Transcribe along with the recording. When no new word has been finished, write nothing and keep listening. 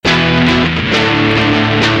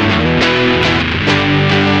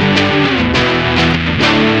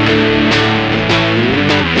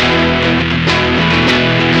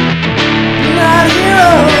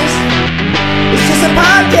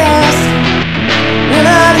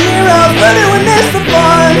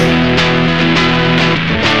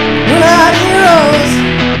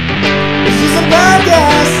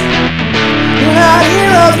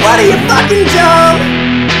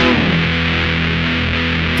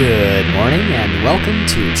Good morning and welcome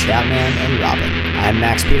to Chapman and Robin. I'm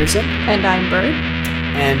Max Peterson. And I'm Bird.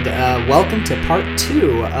 And welcome to part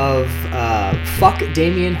 2 of Fuck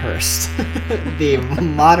Damien Hirst, the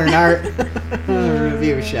modern art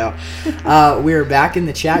review show. We're back in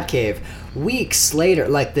the chat cave. Weeks later,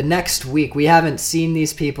 like the next week, we haven't seen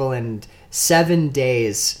these people in 7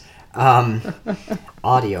 days.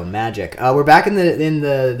 Audio magic. We're back in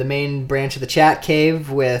the main branch of the chat cave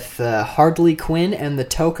with Hardly Quinn and the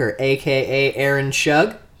Toker, aka Aaron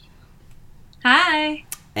Shug. Hi.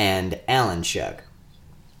 And Alan Shug.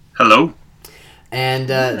 Hello. Ooh, And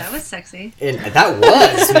that was sexy. That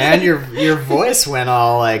was, man. Your voice went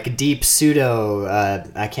all like deep pseudo.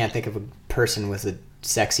 I can't think of a person with a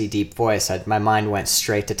sexy deep voice. My mind went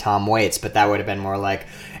straight to Tom Waits, but that would have been more like,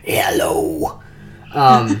 hello.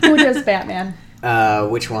 Who does Batman?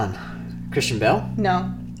 Which one? Christian Bale?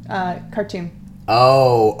 No, cartoon.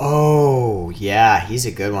 Oh, yeah, he's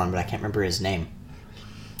a good one, but I can't remember his name.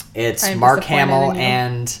 It's I'm Mark disappointed Hamill in you.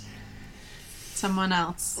 and Someone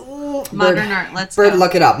else. Modern art. Let's Bird, go.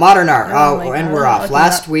 look it up. Modern art. Oh my And God, we're off. look it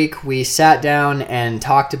Last up. week we sat down and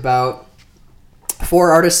talked about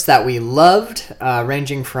 4 artists that we loved,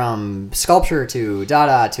 ranging from sculpture to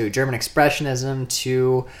Dada to German Expressionism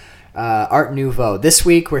to Art Nouveau. This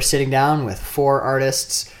week we're sitting down with 4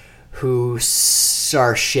 artists who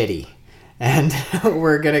are shitty. And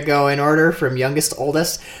we're going to go in order from youngest to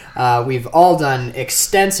oldest. We've all done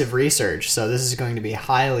extensive research, so this is going to be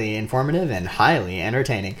highly informative and highly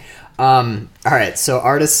entertaining. All right, so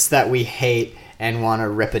artists that we hate and want to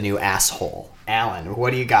rip a new asshole. Alan, what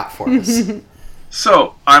do you got for us?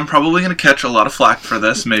 So, I'm probably going to catch a lot of flack for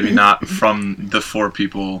this, maybe not from the 4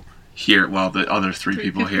 people here, well, the other 3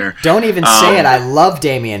 people here. Don't even say it. I love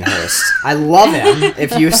Damien Hirst. I love him.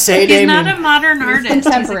 If you say He's Damien... not a modern artist.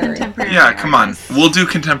 contemporary. He's a contemporary Yeah, come on. artist. We'll do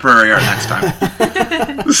contemporary art next time.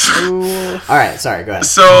 All right, sorry, go ahead.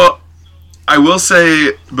 So, I will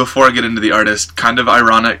say, before I get into the artist, kind of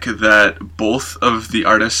ironic that both of the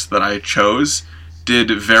artists that I chose did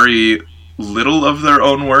very little of their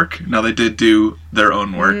own work. Now, they did do their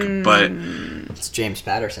own work, but It's James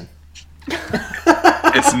Patterson.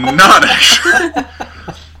 it's not actually.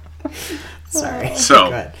 Sorry. So,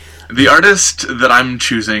 Go ahead. the artist that I'm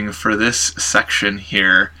choosing for this section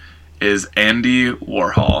here is Andy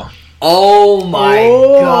Warhol. Oh my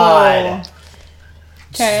god.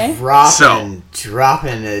 Okay.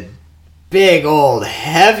 Dropping a big old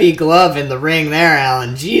heavy glove in the ring there,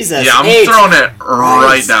 Alan. Jesus. Yeah, I'm H. throwing it right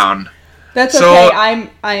Christ. down. That's So- okay.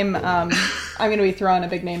 I'm gonna be throwing a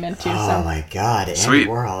big name in too. Oh So my god, Andy Sweet.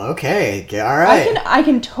 Warhol. Okay, all right. I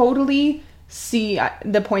can totally see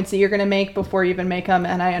the points that you're gonna make before you even make them,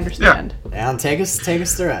 and I understand. Alan, take us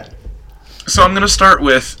through it. So I'm going to start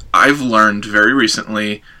with, I've learned very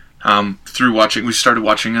recently we started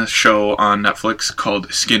watching a show on Netflix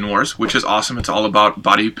called Skin Wars, which is awesome. It's all about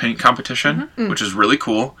body paint competition, which is really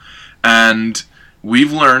cool. And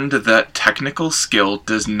we've learned that technical skill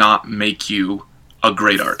does not make you a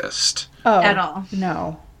great artist. Oh, At all.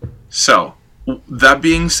 No. So, that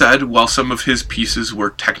being said, while some of his pieces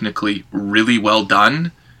were technically really well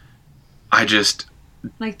done,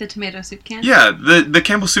 Like the tomato soup can? yeah, the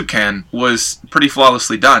Campbell soup can was pretty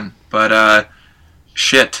flawlessly done, but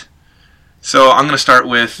shit. So I'm going to start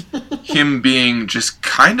with him being just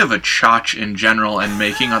kind of a chotch in general and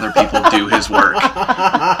making other people do his work.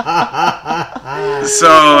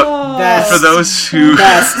 So, Best, for those who...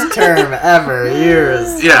 best term ever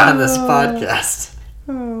used Yeah. on this podcast.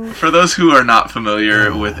 For those who are not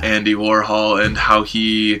familiar with Andy Warhol and how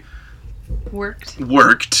he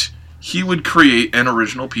worked, he would create an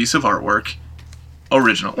original piece of artwork.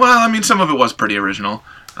 Original. Well, I mean, some of it was pretty original.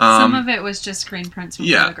 Some of it was just screen prints from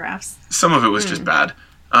yeah. photographs. Some of it was just bad.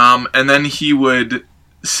 And then he would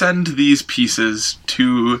send these pieces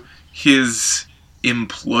to his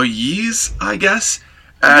employees, I guess,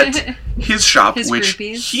 at his shop, His which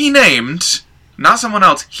groupies. he named, not someone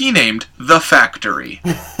else, he named The Factory.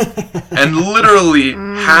 And literally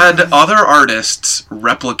had other artists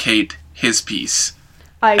replicate his piece.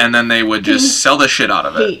 And then they would just sell the shit out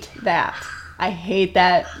of it. hate that. I hate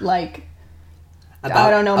that. Like, About,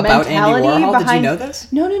 I don't know, about mentality Andy Warhol? behind. Did you know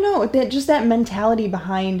this? No. Just that mentality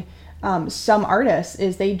behind some artists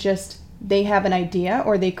is they have an idea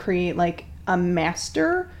or they create like a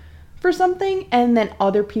master for something, and then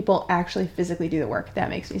other people actually physically do the work. That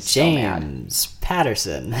makes me so mad. James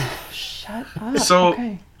Patterson. Shut up. So,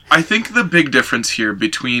 okay. I think the big difference here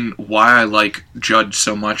between why I like Judd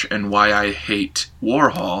so much and why I hate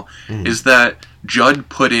Warhol is that Judd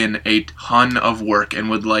put in a ton of work and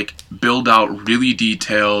would, like, build out really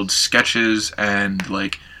detailed sketches and,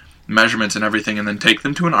 like, measurements and everything, and then take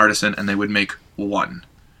them to an artisan, and they would make one.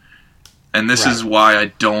 And this Right. is why I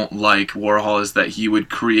don't like Warhol, is that he would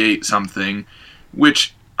create something,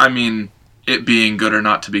 which, I mean, it being good or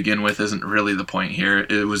not to begin with isn't really the point here.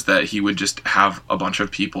 It was that he would just have a bunch of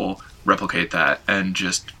people replicate that and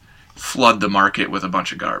just flood the market with a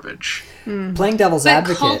bunch of garbage. Playing devil's But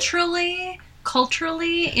advocate.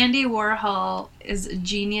 culturally, Andy Warhol is a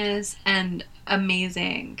genius and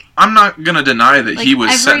amazing. I'm not going to deny that Like, he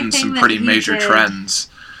was setting everything some that pretty he major did- trends,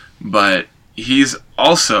 but he's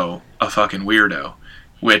also a fucking weirdo,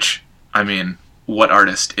 which, I mean, what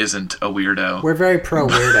artist isn't a weirdo? We're very pro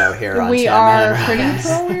weirdo here on We Chat are Man. pretty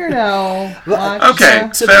pro weirdo. Well, Okay,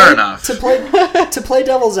 To fair play- enough. To play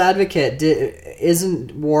devil's advocate,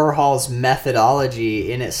 isn't Warhol's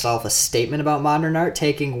methodology in itself a statement about modern art,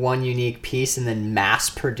 taking one unique piece and then mass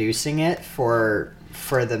producing it for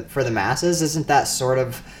the masses? Isn't that sort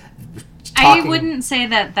of talking? I wouldn't say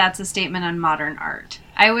that that's a statement on modern art.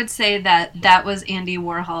 I would say that that was Andy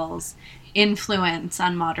Warhol's influence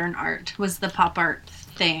on modern art, was the pop art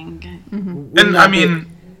thing. And, I mean,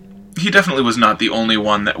 he definitely was not the only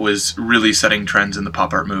one that was really setting trends in the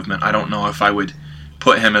pop art movement. I don't know if I would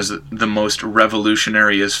put him as the most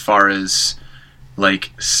revolutionary as far as,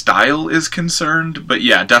 like, style is concerned. But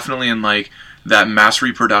yeah, definitely in, like, that mass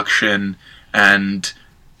reproduction and,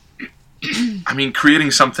 I mean,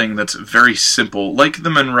 creating something that's very simple, like the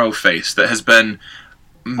Monroe face, that has been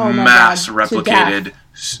my mass God, to replicated.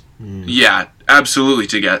 Yeah, absolutely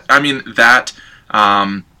to get. I mean, that...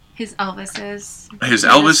 His Elvises. his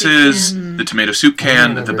Tomato Elvises, soup can. the tomato soup I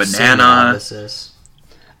can, don't the remember seeing banana. Elvises.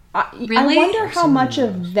 I Really? wonder how much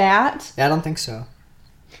of that. Yeah, I don't think so.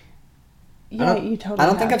 Yeah, you totally. I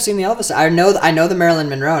don't think have. I've seen the Elvis. I know the Marilyn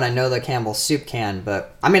Monroe and I know the Campbell's soup can,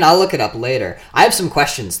 but I mean I'll look it up later. I have some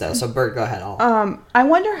questions though, so Bert, go ahead. I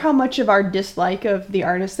wonder how much of our dislike of the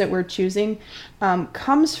artists that we're choosing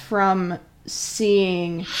comes from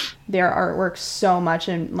seeing their artwork so much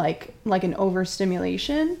in like an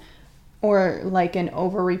overstimulation or like an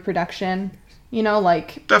over reproduction. You know,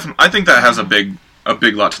 like Definitely, I think that has a big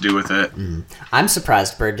lot to do with it. I'm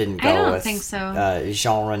surprised Bert didn't go I don't with think so.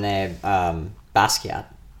 Jean-René Basquiat.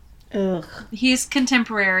 ugh. He's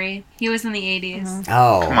contemporary. He was in the 80s.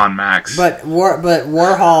 Oh, Come on, Max. But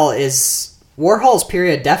Warhol's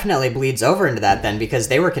period definitely bleeds over into that then because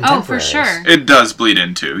they were Oh, contemporaries. for sure. It does bleed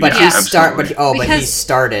into. But yeah, he absolutely. but he Because-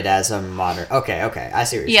 started as a modern. Okay, I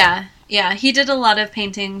see what you're saying. Yeah. He did a lot of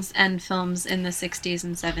paintings and films in the 60s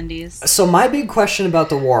and 70s. So my big question about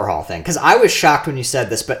the Warhol thing, because I was shocked when you said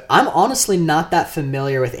this, but I'm honestly not that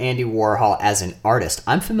familiar with Andy Warhol as an artist.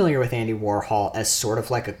 I'm familiar with Andy Warhol as sort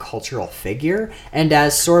of like a cultural figure and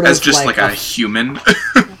as sort of As just like a a human.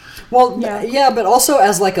 well, Yeah. yeah, but also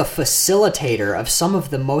as like a facilitator of some of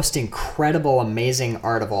the most incredible, amazing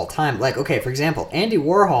art of all time. Like, okay, for example, Andy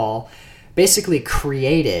Warhol basically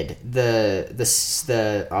created the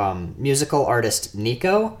musical artist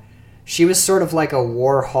Nico. She was sort of like a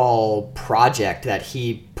Warhol project that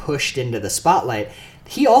he pushed into the spotlight.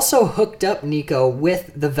 He also hooked up Nico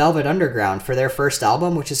with the Velvet Underground for their first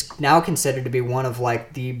album, which is now considered to be one of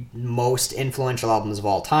like the most influential albums of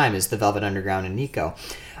all time, is the Velvet Underground and Nico.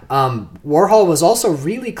 Warhol was also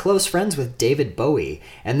really close friends with David Bowie,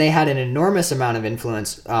 and they had an enormous amount of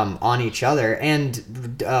influence on each other,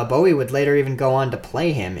 and Bowie would later even go on to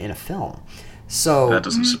play him in a film. So That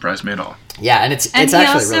doesn't surprise me at all. yeah, and it's And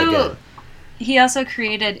actually really good. He also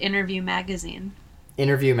created Interview Magazine.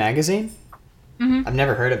 Interview Magazine? I've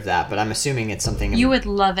never heard of that, but I'm assuming it's something... You would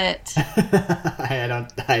love it. I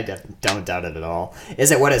don't doubt it at all. Is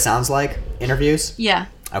it what it sounds like? Interviews? Yeah.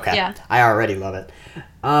 Okay. Yeah. I already love it.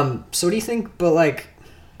 So what do you think, but like,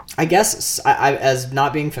 I guess, I as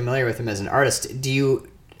not being familiar with him as an artist,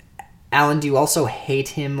 Alan, do you also hate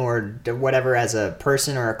him or whatever as a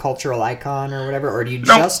person or a cultural icon or whatever, or do you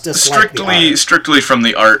No, just dislike the art? strictly from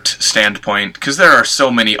the art standpoint, because there are so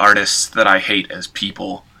many artists that I hate as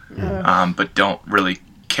people, but don't really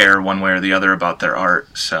care one way or the other about their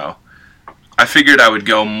art. So I figured I would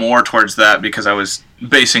go more towards that because I was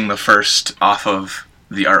basing the first off of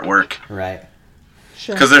the artwork. Right.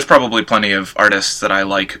 Sure. Because there's probably plenty of artists that I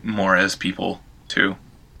like more as people, too.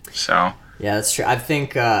 So, Yeah, that's true. I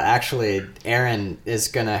think actually Erin is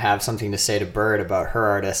going to have something to say to Bird about her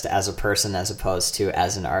artist as a person as opposed to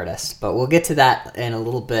as an artist. But we'll get to that in a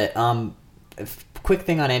little bit. Quick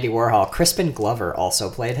thing on Andy Warhol. Crispin Glover also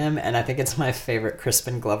played him, and I think it's my favorite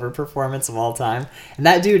Crispin Glover performance of all time. And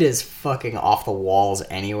that dude is fucking off the walls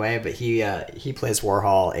anyway, but he plays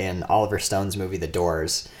Warhol in Oliver Stone's movie The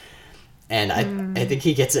Doors. And I think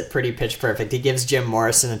he gets it pretty pitch perfect. He gives Jim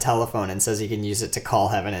Morrison a telephone and says he can use it to call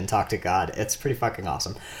heaven and talk to God. It's pretty fucking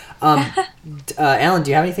awesome. Alan, do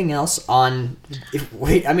you have anything else on...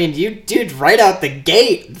 Wait, I mean, you, dude, right out the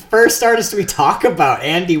gate, first artist we talk about,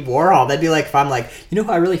 Andy Warhol. That'd be like if I'm like, you know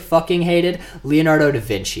who I really fucking hated? Leonardo da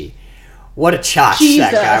Vinci. What a chotch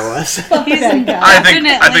that guy was. I think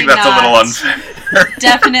that's a little unfair.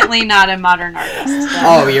 Definitely not a modern artist.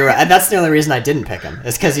 Oh, you're right. And that's the only reason I didn't pick him.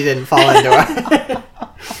 It's because he didn't fall into it.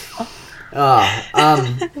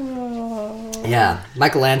 Yeah,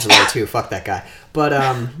 Michelangelo too. Fuck that guy. But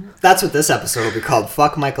that's what this episode will be called.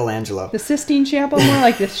 Fuck Michelangelo. The Sistine Chapel, more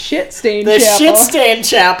like the shit-stained The chapel. shit-stained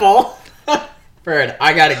chapel. Bird,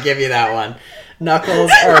 I gotta give you that one.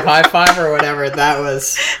 Knuckles or high five or whatever. That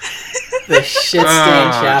was the shit-stained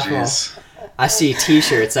chapel. Geez. I see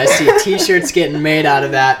t-shirts. I see t-shirts getting made out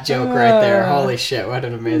of that joke right there. Holy shit, what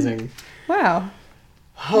an amazing... Wow.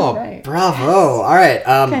 Oh, right. Bravo. All right.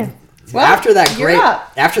 Okay. Well, after that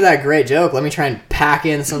great joke, let me try and pack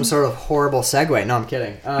in some sort of horrible segue. No, I'm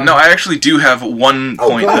kidding. No, I actually do have one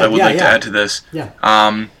point that I would like to add to this.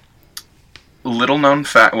 Yeah. Little known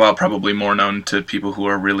fact, well, probably more known to people who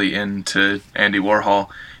are really into Andy Warhol.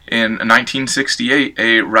 In 1968,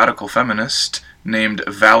 a radical feminist named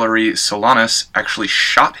Valerie Solanas actually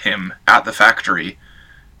shot him at the factory,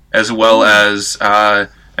 as well as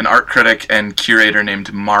an art critic and curator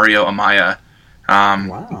named Mario Amaya,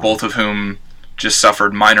 both of whom just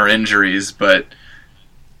suffered minor injuries, but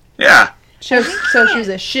yeah. So she was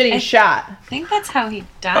a shitty shot. I think that's how he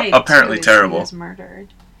died. Apparently terrible. He was murdered.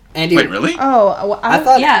 Andy, wait, really? Oh, well, I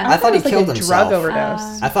thought he killed himself. Drug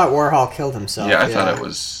overdose. I thought Warhol killed himself. Yeah, I thought it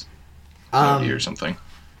was or something.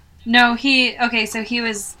 No, he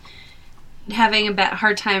was having a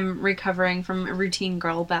hard time recovering from a routine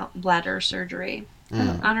gallbladder surgery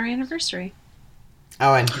on our anniversary.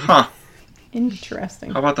 Oh, and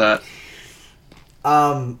interesting. How about that?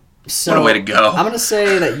 So what a way to go. I'm going to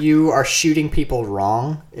say that you are shooting people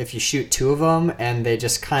wrong if you shoot two of them and they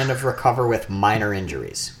just kind of recover with minor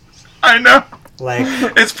injuries. I know. Like,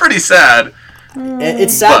 it's pretty sad.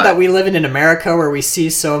 It's sad that we live in America where we see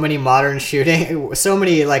so many so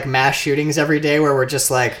many like mass shootings every day where we're just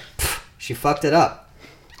like, she fucked it up.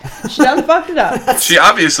 She done fucked it up. She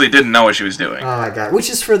obviously didn't know what she was doing. Oh my god, which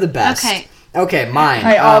is for the best. Okay, mine.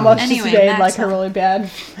 I almost just made like a really bad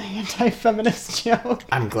anti-feminist joke.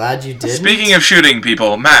 I'm glad you did. Speaking of shooting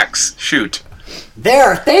people, Max, shoot.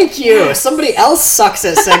 There, thank you. Somebody else sucks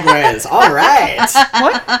at segues. All right.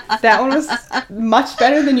 What? That one was much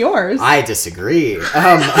better than yours. I disagree.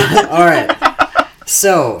 All right.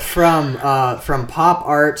 So from pop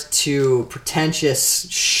art to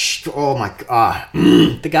pretentious. Oh my god.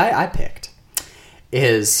 The guy I picked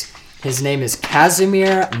his name is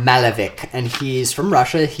Kazimir Malevich, and he's from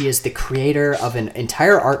Russia. He is the creator of an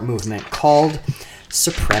entire art movement called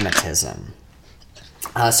Suprematism.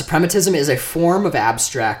 Suprematism is a form of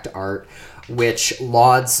abstract art which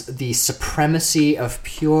lauds the supremacy of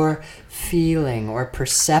pure feeling or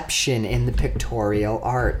perception in the pictorial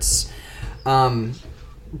arts.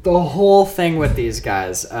 The whole thing with these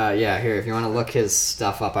guys, here, if you want to look his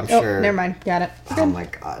stuff up, I'm sure... never mind. Got it. Oh my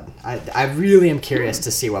god. I really am curious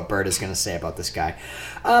to see what Bird is going to say about this guy.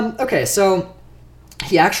 Okay, so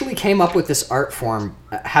he actually came up with this art form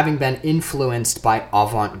having been influenced by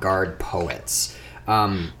avant-garde poets.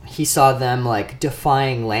 He saw them like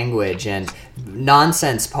defying language and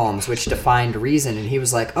nonsense poems which defined reason, and he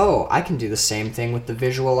was like, oh, I can do the same thing with the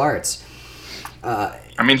visual arts.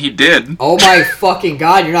 I mean, he did. Oh my fucking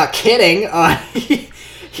god, you're not kidding.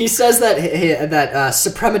 He says that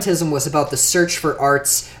suprematism was about the search for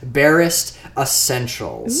art's barest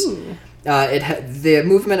essentials. The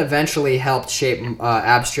movement eventually helped shape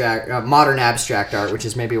modern abstract art, which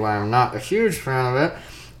is maybe why I'm not a huge fan of it.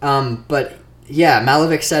 But yeah,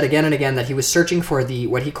 Malevich said again and again that he was searching for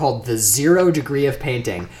what he called the 0 degree of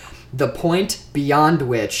painting, the point beyond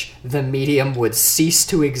which the medium would cease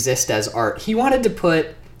to exist as art. He wanted to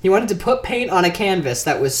put paint on a canvas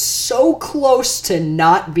that was so close to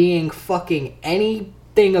not being fucking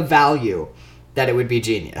anything of value that it would be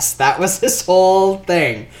genius. That was his whole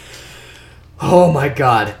thing. Oh my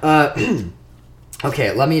god.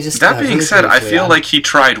 Okay, let me just... That being said, I feel like he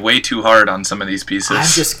tried way too hard on some of these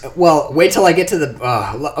pieces. Wait till I get to the...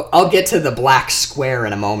 I'll get to the black square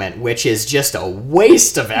in a moment, which is just a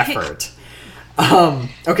waste of effort.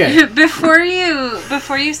 Okay. Before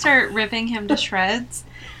you start ripping him to shreds,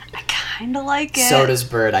 I kind of like it. So does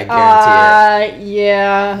Bird, I guarantee it.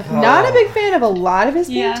 Yeah. Not a big fan of a lot of his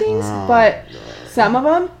paintings, but some of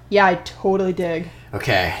them, I totally dig.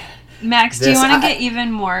 Okay. Max, do you want to get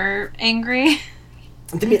even more angry?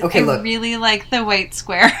 Okay, I look. really like the white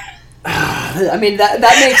square. I mean, that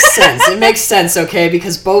makes sense. It makes sense, okay?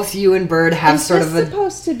 Because both you and Bird have Is sort this of a...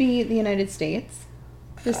 supposed to be the United States?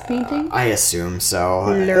 This painting? I assume so.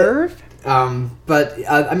 Blurv? But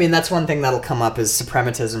I mean, that's one thing that'll come up is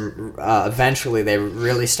suprematism. Eventually, they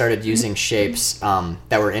really started using shapes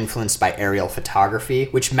that were influenced by aerial photography,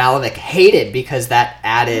 which Malevich hated because that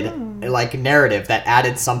added like narrative, that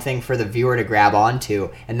added something for the viewer to grab onto,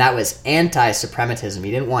 and that was anti-suprematism. He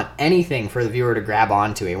didn't want anything for the viewer to grab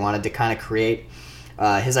onto. He wanted to kind of create.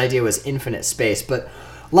 His idea was infinite space. But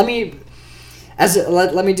let me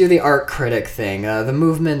do the art critic thing. The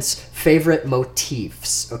movement's favorite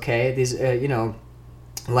motifs, okay? These, for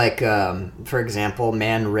example,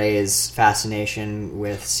 Man Ray's fascination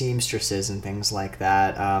with seamstresses and things like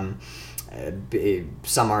that.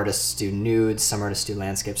 Some artists do nudes, some artists do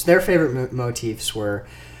landscapes. Their favorite motifs were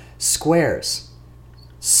squares,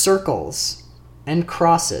 circles, and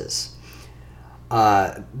crosses.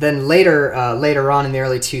 Then later on in the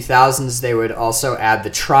early 2000s, they would also add the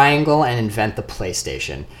triangle and invent the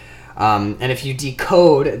PlayStation. And if you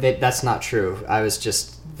decode that's not true. I was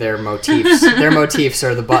just their motifs. Their motifs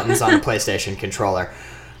are the buttons on a PlayStation controller.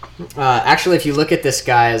 Actually, if you look at this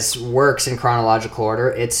guy's works in chronological order,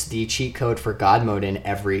 it's the cheat code for God mode in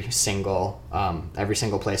every single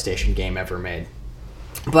PlayStation game ever made.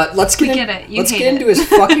 But let's get into his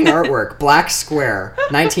fucking artwork. Black Square,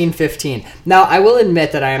 1915. Now, I will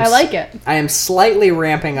admit that I like it. I am slightly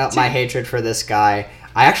ramping up my hatred for this guy.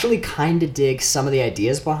 I actually kind of dig some of the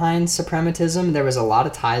ideas behind suprematism. There was a lot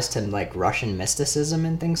of ties to like Russian mysticism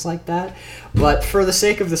and things like that. But for the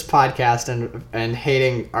sake of this podcast and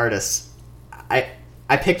hating artists, I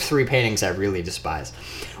picked 3 paintings I really despise.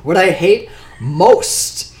 What I hate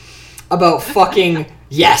most about fucking...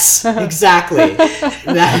 Yes, exactly. Is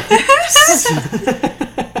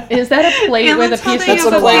that a plate with a piece That's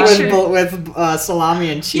of a plate salami? with salami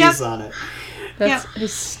and cheese on it. That's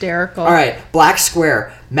hysterical. All right, Black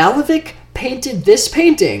Square. Malevich painted this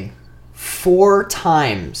painting 4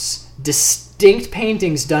 times. Distinct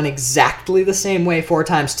paintings done exactly the same way 4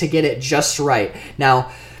 times to get it just right.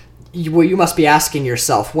 Now, you must be asking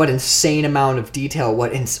yourself, what insane amount of detail,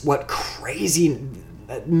 what crazy...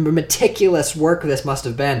 meticulous work this must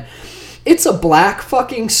have been. It's a black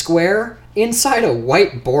fucking square inside a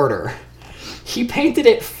white border. He painted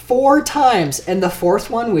it 4 times, and the 4th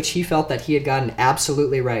one, which he felt that he had gotten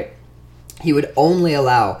absolutely right, he would only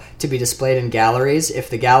allow to be displayed in galleries if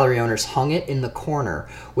the gallery owners hung it in the corner,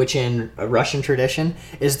 which in a Russian tradition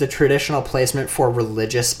is the traditional placement for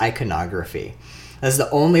religious iconography. That's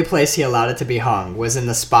the only place he allowed it to be hung, was in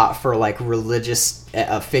the spot for like religious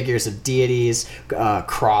figures of deities,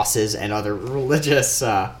 crosses, and other religious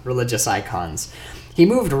icons. He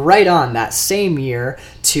moved right on that same year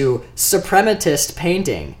to suprematist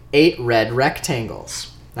painting, 8 Red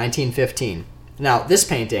Rectangles, 1915. Now, this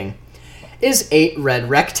painting is 8 red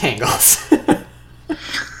rectangles. So,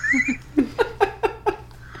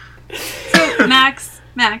 Max,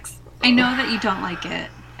 I know that you don't like it.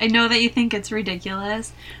 I know that you think it's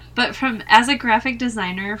ridiculous, but as a graphic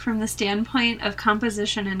designer, from the standpoint of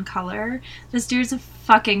composition and color, this dude's a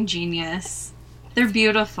fucking genius. They're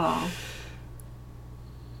beautiful.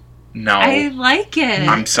 No. I like it.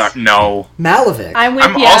 I'm sorry. No. Malevich.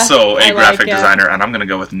 I'm also a graphic designer, and I'm going to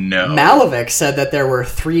go with no. Malevich said that there were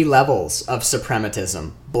 3 levels of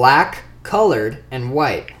suprematism: black, colored, and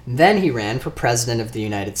white. Then he ran for president of the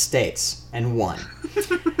United States and won.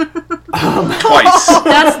 Twice.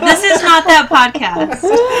 This is not that podcast.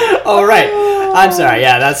 Oh, right. I'm sorry.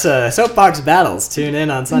 Yeah, that's Soapbox Battles. Tune in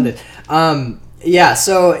on Sunday. Yeah,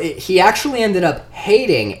 so he actually ended up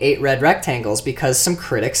hating 8 Red Rectangles because some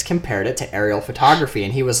critics compared it to aerial photography,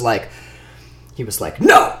 and he was like,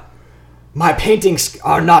 no! My paintings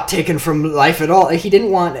are not taken from life at all. He didn't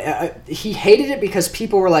want... he hated it because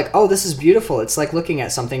people were like, oh, this is beautiful. It's like looking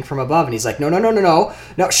at something from above. And he's like, no,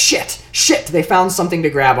 shit. They found something to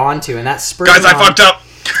grab onto, and that spurred Guys, him I on. fucked up.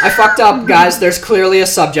 I fucked up, guys. There's clearly a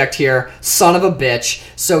subject here. Son of a bitch.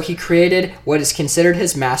 So he created what is considered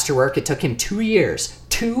his masterwork. It took him 2 years.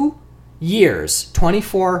 2 years.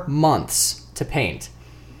 24 months to paint.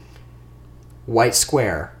 White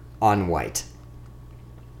square on white.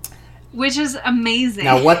 Which is amazing.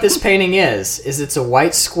 Now, what this painting is it's a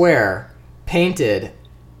white square painted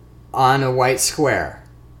on a white square.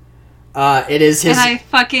 It is his. And I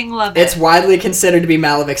fucking love it. It's widely considered to be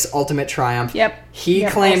Malavic's ultimate triumph. Yep. He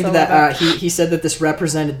Yep, claimed also that love he said that this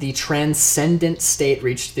represented the transcendent state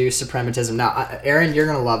reached through suprematism. Now, Aaron,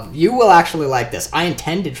 you will actually like this. I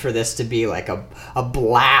intended for this to be like a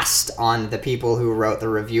blast on the people who wrote the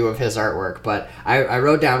review of his artwork, but I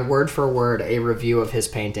wrote down word for word a review of his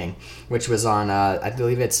painting, which was on, I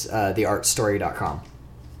believe it's theartstory.com.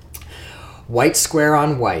 White square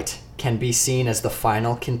on white can be seen as the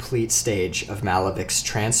final complete stage of Malavic's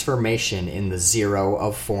transformation in the zero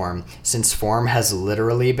of form, since form has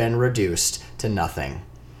literally been reduced to nothing.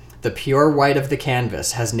 The pure white of the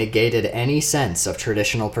canvas has negated any sense of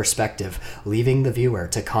traditional perspective, leaving the viewer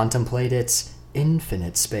to contemplate its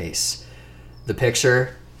infinite space. The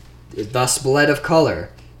picture, thus bled of color,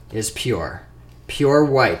 is pure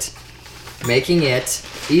white, making it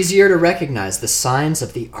easier to recognize the signs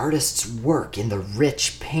of the artist's work in the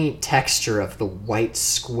rich paint texture of the white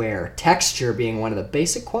square, texture being one of the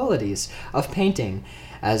basic qualities of painting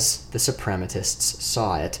as the suprematists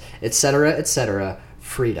saw it, etc., etc.,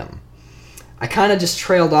 freedom. I kind of just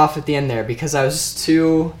trailed off at the end there because I was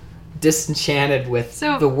too disenchanted with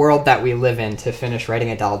the world that we live in to finish writing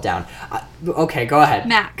it all down. Okay, go ahead.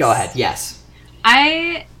 Max. Go ahead, yes.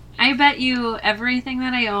 I bet you everything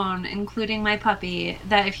that I own, including my puppy,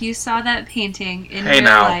 that if you saw that painting in real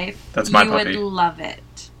life, that's my you puppy. would love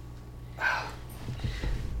it.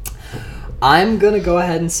 I'm gonna go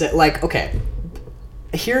ahead and say, like, okay,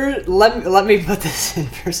 here, let me put this in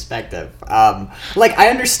perspective. Like,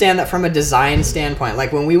 I understand that from a design standpoint.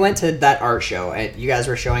 Like, when we went to that art show, and you guys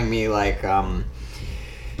were showing me, like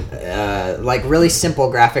really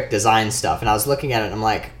simple graphic design stuff, and I was looking at it, and I'm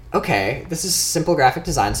like, okay, this is simple graphic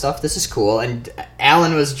design stuff. This is cool. And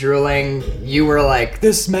Alan was drooling. You were like,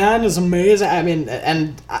 this man is amazing. I mean,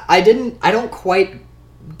 and I don't quite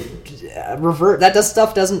revert.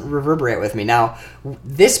 Stuff doesn't reverberate with me. Now,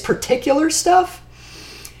 this particular stuff,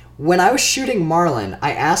 when I was shooting Marlin,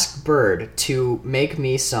 I asked Bird to make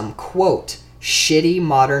me some, quote, shitty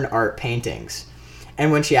modern art paintings.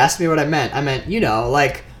 And when she asked me what I meant,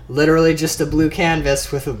 like, literally just a blue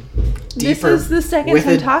canvas with a deeper... This is the second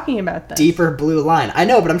time talking about this. Deeper blue line. I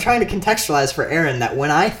know, but I'm trying to contextualize for Aaron that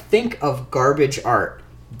when I think of garbage art,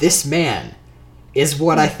 this man is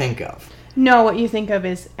what I think of. No, what you think of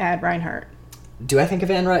is Ad Reinhardt. Do I think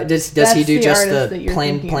of Ad Reinhardt? Does he do just the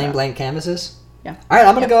plain blank canvases? Yeah. All right,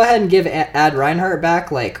 I'm going to go ahead and give Ad Reinhardt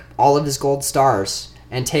back, like, all of his gold stars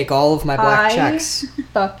and take all of my black checks.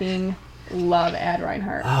 Fucking love Ad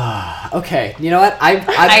Reinhardt. Okay, you know what?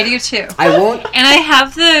 I do too. I won't. And I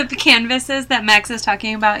have the canvases that Max is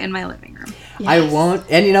talking about in my living room. Yes. I won't.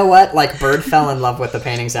 And you know what? Like, Bird fell in love with the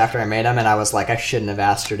paintings after I made them, and I was like, I shouldn't have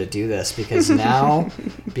asked her to do this because now.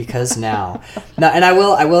 No, and I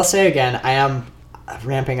will say again, I am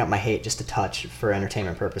ramping up my hate just a touch for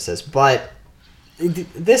entertainment purposes, but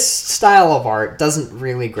this style of art doesn't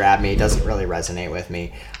really grab me, doesn't really resonate with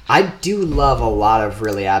me. I do love a lot of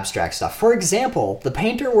really abstract stuff. For example, the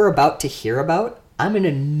painter we're about to hear about, I'm an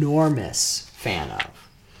enormous fan of.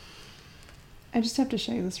 I just have to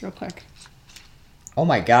show you this real quick. Oh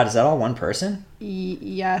my god, is that all one person?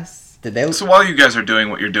 Yes. Did they? So while you guys are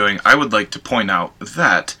doing what you're doing, I would like to point out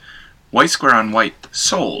that White Square on White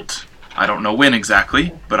sold. I don't know when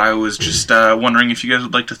exactly, but I was just wondering if you guys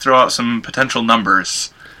would like to throw out some potential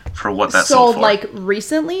numbers for what that sold for. Like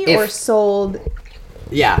recently or sold...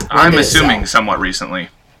 Yeah. I'm assuming somewhat recently.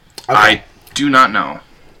 Okay. I do not know.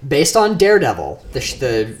 Based on Daredevil,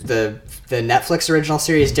 the Netflix original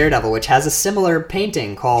series Daredevil, which has a similar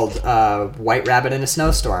painting called White Rabbit in a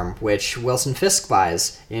Snowstorm, which Wilson Fisk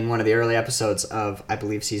buys in one of the early episodes of, I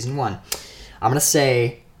believe, season 1. I'm going to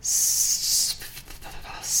say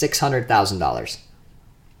 $600,000.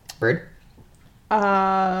 Bird?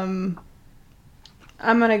 I'm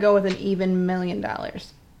going to go with an even $1 million.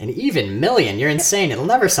 An even million? You're insane. It'll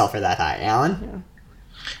never sell for that high, Alan. Yeah.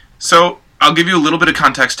 So, I'll give you a little bit of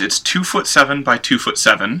context. It's 2'7" by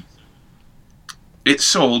 2'7". It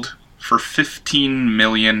sold for $15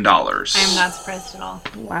 million. I am not surprised at all.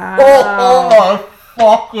 Wow. Oh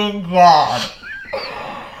fucking god.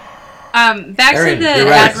 Back Aaron, to the you're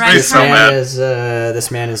right. Ad Reinhardt.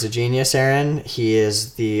 This man is a genius, Aaron. He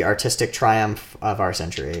is the artistic triumph of our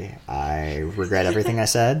century. I regret everything I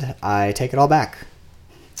said. I take it all back.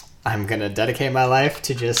 I'm going to dedicate my life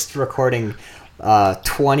to just recording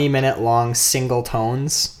 20-minute long single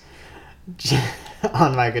tones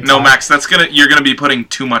on my guitar. No, Max, you're gonna be putting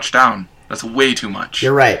too much down. That's way too much.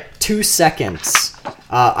 You're right. 2 seconds.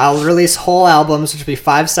 I'll release whole albums, which will be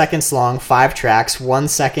 5 seconds long, 5 tracks, 1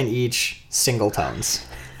 second each, single tones.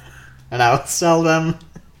 And I will sell them,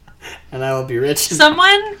 and I will be rich.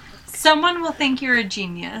 Someone Someone will think you're a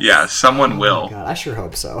genius. Yeah, someone will. God, I sure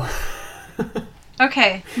hope so.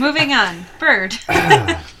 Okay, moving on. Bird.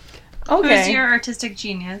 Okay. Who's your artistic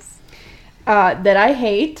genius? That I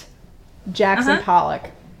hate, Jackson Uh-huh. Pollock.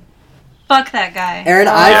 Fuck that guy. Aaron,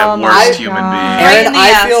 Yeah, my worst God. human being. Right Aaron, in the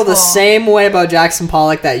I feel the asshole. same way about Jackson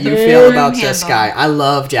Pollock that you feel about this handle. guy. I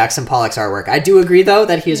love Jackson Pollock's artwork. I do agree, though,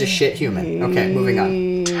 that he is a shit human. Okay, moving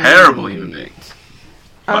on. Terrible human being.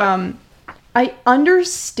 I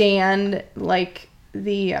understand like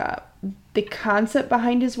the concept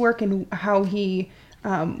behind his work and how he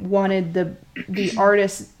wanted the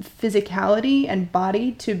artist's physicality and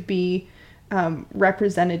body to be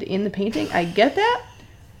represented in the painting. I get that,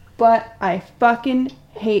 but I fucking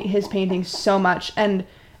hate his paintings so much, and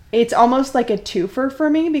it's almost like a twofer for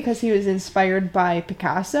me because he was inspired by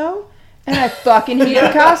Picasso, and I fucking hate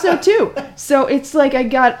Picasso too. So it's like I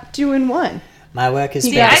got 2 in 1. My work has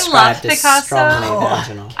See, been I described love as Picasso. strongly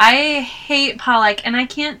vaginal. I hate Pollock, and I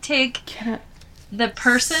can't take Can the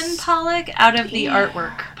person Pollock out of the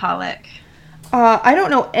artwork Pollock. I don't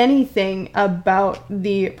know anything about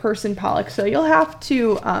the person Pollock, so you'll have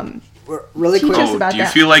to Really Teach quick, us about Do you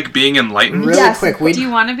that. feel like being enlightened? really Yes. quick. Do you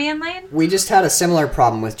want to be enlightened? We just had a similar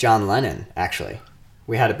problem with John Lennon, actually.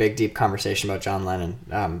 We had a big, deep conversation about John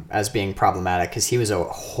Lennon as being problematic because he was a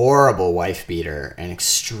horrible wife beater and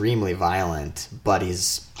extremely violent, but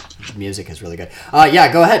his music is really good.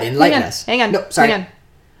 Yeah, go ahead. Enlighten us. Hang on. No, sorry. Hang on.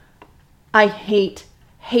 I hate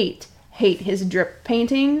his drip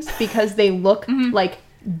paintings because they look like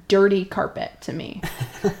dirty carpet to me.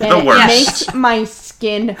 And The it worst. makes my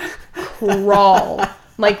skin crawl.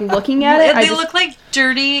 Like looking at it, They I just, look like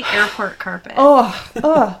dirty airport carpet.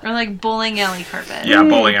 oh, Or like bowling alley carpet. Yeah,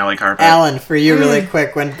 bowling alley carpet. Alan, for you, really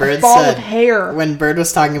quick, when Bird ball of said... hair. When Bird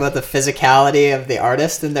was talking about the physicality of the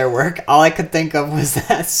artist and their work, all I could think of was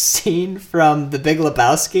that scene from The Big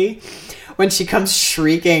Lebowski when she comes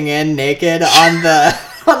shrieking in naked on the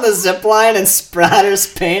zip line and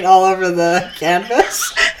splatters paint all over the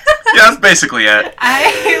canvas. Yeah, that's basically it.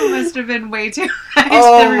 I must have been way too high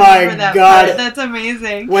Oh to remember my that God. part. That's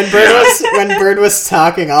amazing. When Bird was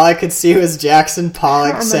talking, all I could see was Jackson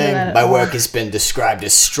Pollock remember saying, that at "My all." work has been described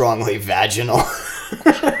as strongly vaginal."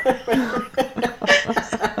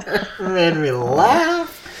 Made me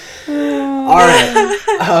laugh. All right,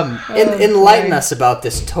 enlighten us about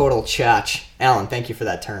this total chatch, Alan. Thank you for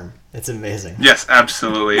that term. It's amazing. Yes,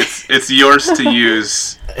 absolutely. It's yours to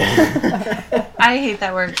use. I hate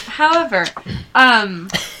that word. However,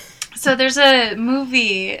 so there's a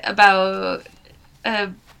movie about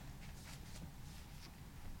a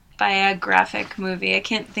biographic movie. I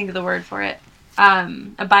can't think of the word for it.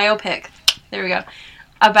 A biopic. There we go.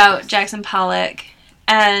 About Jackson Pollock,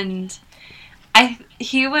 and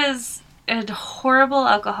he was a horrible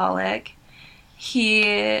alcoholic.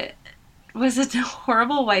 He was a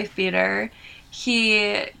horrible wife beater.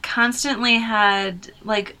 He constantly had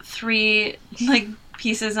like 3 like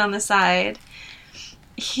pieces on the side.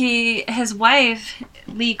 His wife,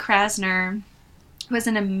 Lee Krasner, was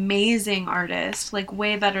an amazing artist, like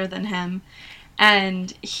way better than him.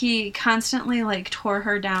 And he constantly like tore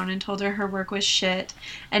her down and told her work was shit,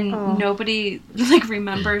 and nobody like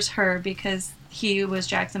remembers her because he was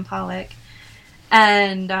Jackson Pollock.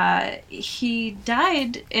 And he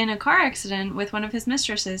died in a car accident with one of his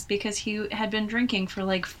mistresses because he had been drinking for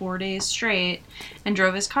like 4 days straight and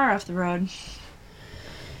drove his car off the road.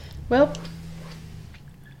 Well,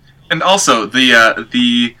 And also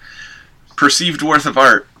the perceived worth of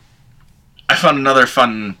art. I found another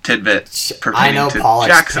fun tidbit I pertaining know to Pollock's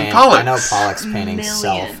Jackson paint. Pollock. I know Pollock's paintings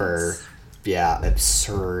sell Millions. for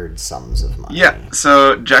absurd sums of money. Yeah,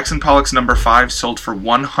 so Jackson Pollock's number 5 sold for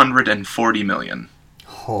 $140 million.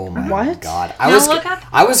 Oh my What? god! Now look up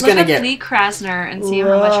get Lee Krasner and see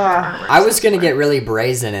how much her artwork I was sells gonna for. get really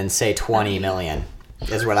brazen and say 20 million.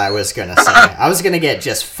 Is what I was gonna say. I was gonna get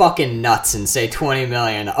just fucking nuts and say 20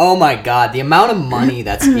 million. Oh my god, the amount of money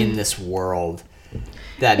that's in this world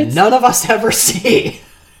that none of us ever see.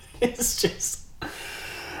 It's just,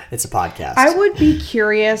 it's a podcast. I would be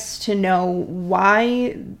curious to know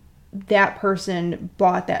why that person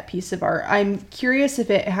bought that piece of art. I'm curious if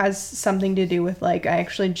it has something to do with like I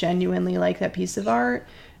actually genuinely like that piece of art.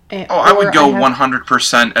 I would or go have-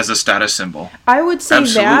 100% as a status symbol. I would say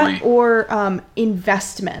Absolutely. that or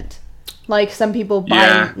investment. Like some people buy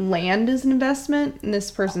Yeah. land as an investment, and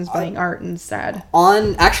this person's buying art instead.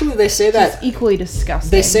 Actually, they say that It's equally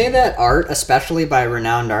disgusting. They say that art, especially by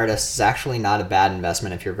renowned artists, is actually not a bad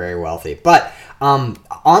investment if you're very wealthy. But on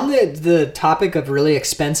the topic of really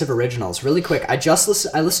expensive originals, really quick, I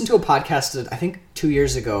listened to a podcast I think 2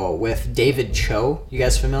 years ago with David Cho. You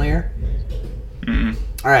guys familiar?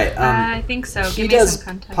 All right. I think so. He Give me does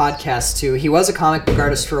some context. podcasts too. He was a comic book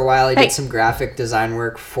artist for a while. He Hey. did some graphic design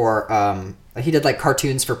work for. He did like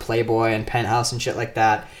cartoons for Playboy and Penthouse and shit like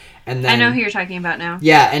that. And then I know who you're talking about now.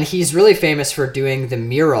 yeah, and he's really famous for doing the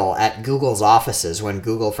mural at Google's offices when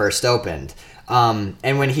Google first opened. And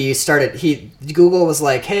when he started, Google was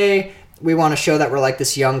like, "Hey, we want to show that we're like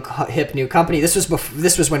this young, hip, new company." This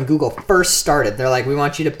was when Google first started. They're like, "We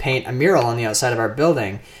want you to paint a mural on the outside of our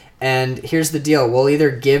building." And here's the deal: we'll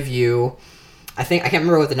either give you, I can't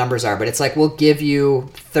remember what the numbers are, but it's like we'll give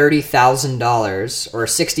you $30,000 or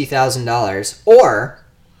 $60,000, or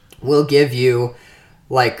we'll give you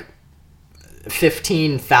like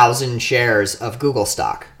 15,000 shares of Google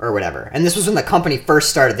stock or whatever. And this was when the company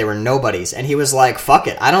first started. They were nobodies, and he was like, "Fuck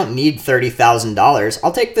it, I don't need $30,000.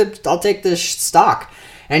 I'll take the stock."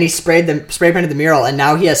 And he spray painted the mural, and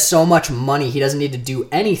now he has so much money he doesn't need to do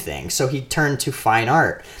anything. So he turned to fine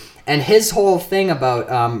art. And his whole thing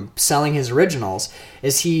about selling his originals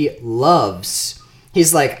is he's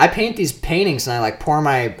like, "I paint these paintings and I like pour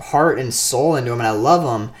my heart and soul into them and I love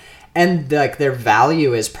them." And like their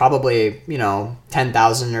value is probably,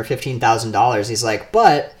 $10,000 or $15,000. He's like,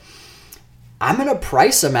 "But I'm gonna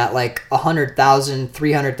price them at like $100,000,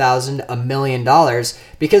 $300,000, $1 million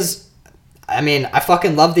because I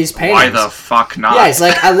fucking love these paintings. Why the fuck not?" Yeah, he's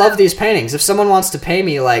like, "I love these paintings. If someone wants to pay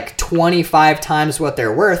me like 25 times what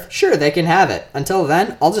they're worth, sure, they can have it. Until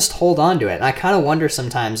then, I'll just hold on to it." And I kind of wonder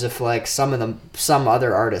sometimes if like some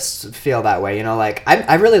other artists feel that way. Like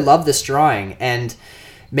I really love this drawing, and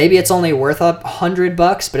maybe it's only worth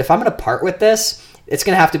 $100, but if I'm gonna part with this, it's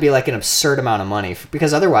gonna have to be like an absurd amount of money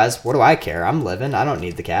because otherwise, what do I care? I'm living. I don't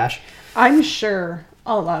need the cash. I'm sure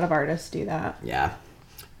a lot of artists do that. Yeah.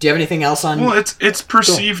 Do you have anything else on? Well, it's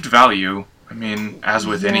perceived value. As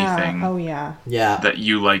with Yeah. anything Oh, yeah. Yeah. that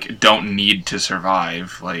you like don't need to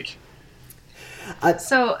survive, like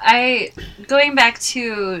So going back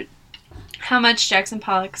to how much Jackson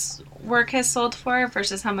Pollock's work has sold for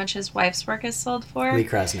versus how much his wife's work has sold for. Lee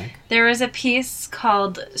Krasnick. There was a piece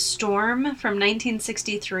called Storm from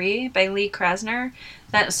 1963 by Lee Krasner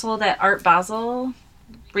that sold at Art Basel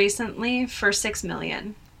recently for $6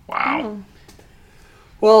 million. wow.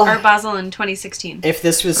 Well, Art Basel in 2016. if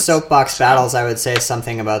this was Soapbox Battles, I would say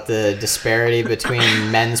something about the disparity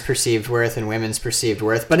between men's perceived worth and women's perceived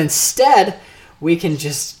worth. But instead, we can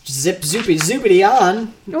just zoopity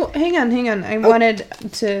on. Oh, hang on. I wanted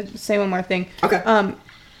to say one more thing. Okay.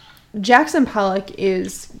 Jackson Pollock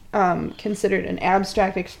is considered an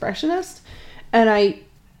abstract expressionist, and I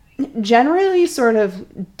generally sort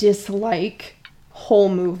of dislike whole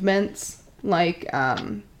movements like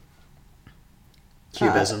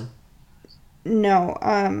Cubism.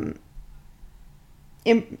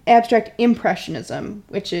 abstract impressionism,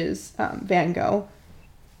 which is Van Gogh.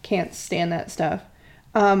 Can't stand that stuff.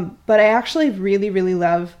 But I actually really, really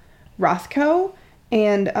love Rothko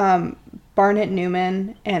and Barnett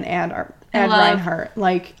Newman and Ad Reinhardt.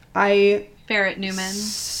 Like, I Barrett Newman.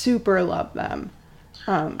 super love them.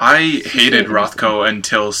 I hated so Rothko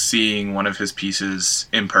until seeing one of his pieces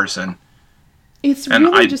in person, It's and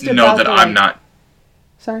really I just know about that the, I'm not.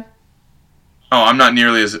 Sorry. Oh, I'm not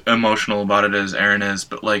nearly as emotional about it as Aaron is,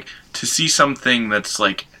 but like to see something that's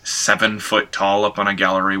like 7 foot tall up on a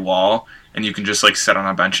gallery wall, and you can just like sit on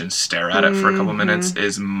a bench and stare at it for a couple minutes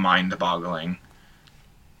is mind-boggling.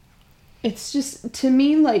 It's just, to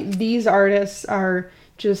me, like, these artists are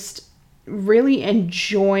just really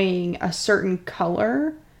enjoying a certain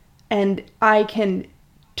color, and I can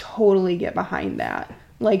totally get behind that.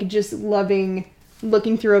 Like, just looking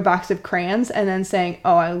through a box of crayons and then saying,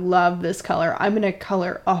 "Oh, I love this color. I'm going to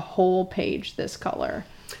color a whole page this color."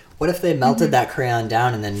 What if they melted that crayon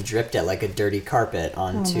down and then dripped it like a dirty carpet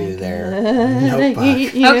onto their I notebook?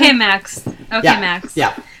 hate you. Okay, Max. Max.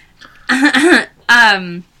 Yeah.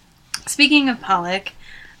 Speaking of Pollock,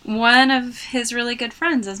 one of his really good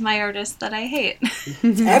friends is my artist that I hate.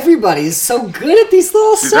 Everybody's so good at these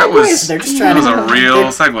little Dude, that segues. was, They're just that trying was to a real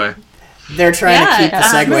segue. They're trying to keep the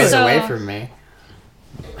Yeah, segues so- away from me.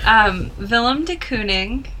 Willem de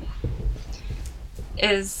Kooning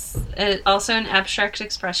is also an abstract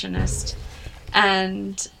expressionist.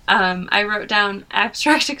 And I wrote down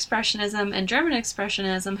abstract expressionism and German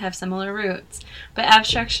expressionism have similar roots. But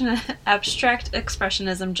abstract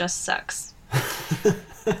expressionism just sucks.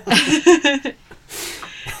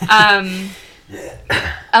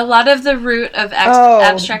 A lot of the root of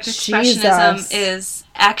abstract expressionism Jesus. is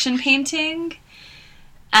action painting,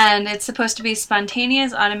 and it's supposed to be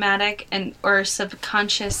spontaneous, automatic, or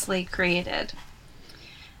subconsciously created.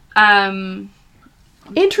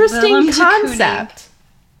 Interesting Willem de concept.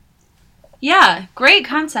 Yeah, great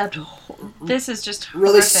concept. this is just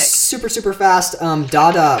really horrific. super fast.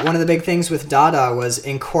 Dada. One of the big things with Dada was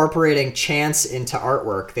incorporating chance into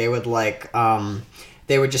artwork. They would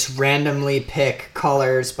they would just randomly pick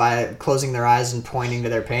colors by closing their eyes and pointing to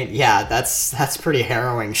their paint. Yeah, that's pretty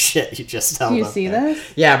harrowing shit you just held Do you up see there.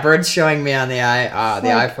 this? Yeah, Bird's showing me on the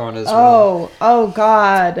iPhone as well. Oh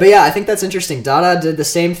God. But yeah, I think that's interesting. Dada did the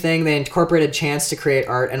same thing. They incorporated chance to create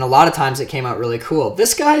art, and a lot of times it came out really cool.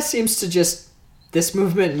 This guy seems to this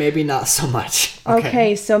movement maybe not so much.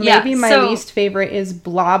 Okay, so maybe my least favorite is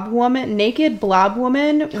naked blob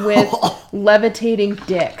woman with levitating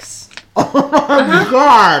dicks. Oh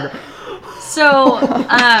God. So,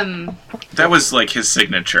 That was like his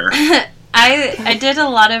signature. I did a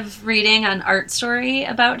lot of reading on Art Story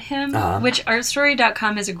about him, which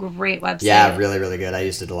artstory.com is a great website. Yeah, really, really good. I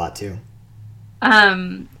used it a lot too.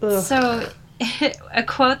 So a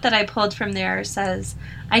quote that I pulled from there says,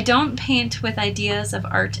 "I don't paint with ideas of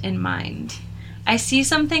art in mind. I see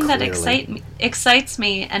something that excites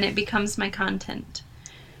me and it becomes my content."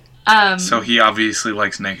 So he obviously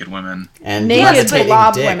likes naked women. And naked levitating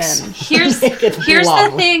blob dicks. women. Here's the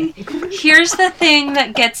thing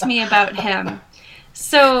that gets me about him.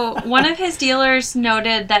 So one of his dealers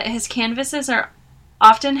noted that his canvases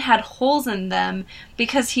often had holes in them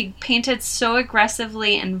because he painted so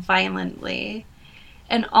aggressively and violently.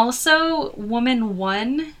 And also Woman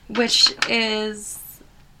 1, which is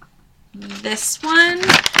this one.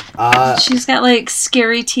 She's got like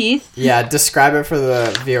scary teeth. Yeah, describe it for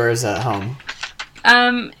the viewers at home.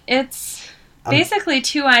 It's basically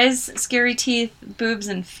 2 eyes, scary teeth, boobs,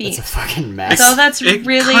 and feet. It's a fucking mess. So that's It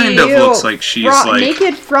really kind of looks like she's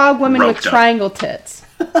naked frog woman with roped up. triangle tits.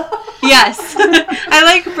 yes. I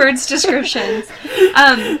like Bird's descriptions.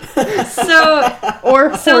 Or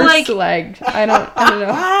like- horse-legged. I don't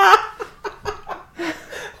know.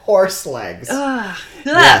 Horse legs. Ugh.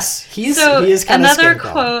 Yes, he is kind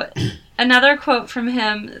of Another quote from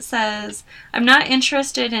him says, "I'm not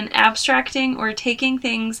interested in abstracting or taking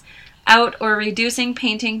things out or reducing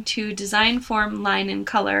painting to design, form, line, and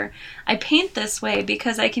color. I paint this way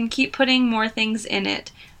because I can keep putting more things in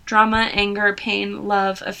it. Drama, anger, pain,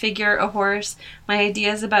 love, a figure, a horse, my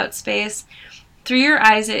ideas about space. Through your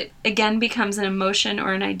eyes, it again becomes an emotion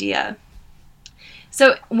or an idea."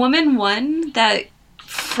 So Woman 1, that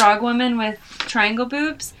frog woman with triangle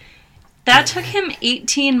boobs, that took him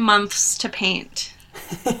 18 months to paint.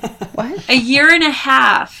 What? A year and a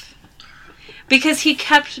half. Because he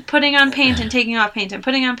kept putting on paint and taking off paint and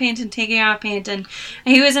putting on paint and taking off paint, and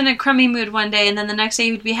he was in a crummy mood one day, and then the next day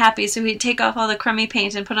he would be happy, so he'd take off all the crummy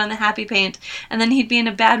paint and put on the happy paint, and then he'd be in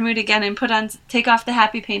a bad mood again and take off the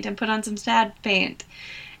happy paint and put on some sad paint.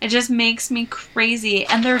 It just makes me crazy,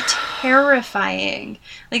 and they're terrifying.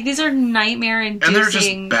 Like, these are nightmare-inducing. And they're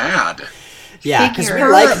just bad. Yeah, because we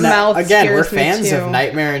Her like mouth again, we're scares me fans too. of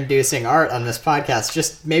nightmare-inducing art on this podcast.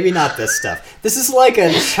 Just maybe not this stuff. This is like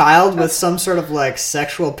a child with some sort of like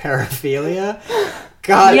sexual paraphilia.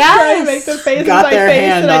 God, Yes. I'm trying to make the face Got with my their face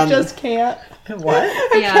hand and I on- just can't. what?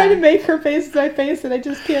 I'm Yeah. trying to make her face with my face and I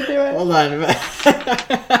just can't do it. Hold on.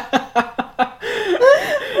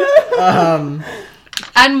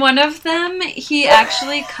 On one of them, he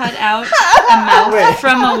actually cut out a mouth Wait.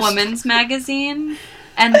 from a woman's magazine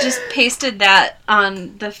and just pasted that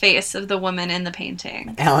on the face of the woman in the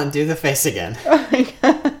painting. Alan, do the face again. Oh my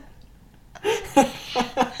god.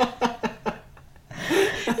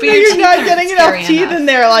 But You're not aren't getting scary enough teeth enough. in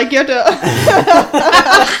there. Like, you have to.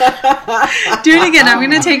 Do it again. I'm going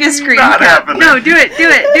to take a screen Not cap. happening. No, do it.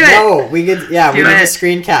 No, we could. Yeah, we Do need to it.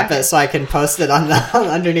 screen cap it so I can post it on the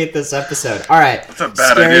underneath this episode. All right, That's a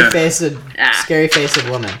bad idea. scary faced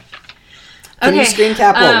woman. Can you Okay, screen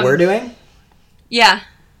cap what we're doing? Yeah.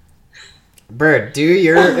 Bird, do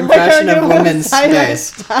your impression gotta of do a woman's silent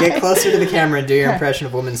face. style. Get closer to the camera and do your impression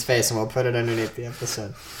of woman's face, and we'll put it underneath the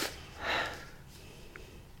episode.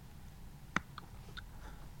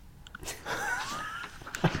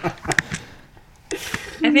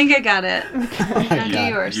 I think I got it. Now do God.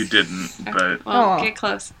 yours. You didn't, but Well, Oh. get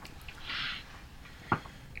close.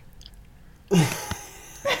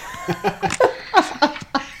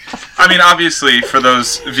 I mean, obviously, for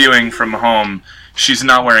those viewing from home, she's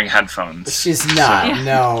not wearing headphones. She's not. Yeah.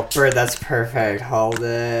 No, Bird, that's perfect. Hold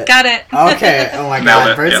it. Got it. Okay. Oh my Nailed God,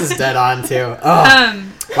 it, Bird's yep. is dead on too. Oh,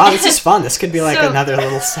 wow, this is fun. This could be like So- another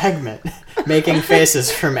little segment. Making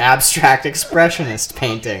faces from abstract expressionist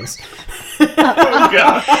paintings. Oh,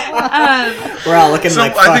 God. We're all looking So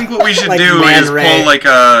like. I think what we should like do Man is Ray. pull like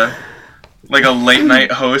a late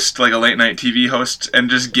night host, like a late night TV host, and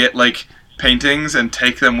just get like paintings and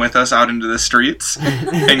take them with us out into the streets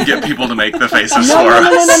and get people to make the faces No, for no,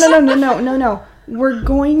 no, us. no. we're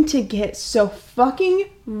going to get so fucking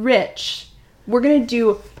rich. We're going to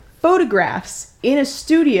do photographs in a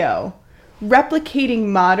studio replicating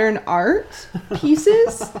modern art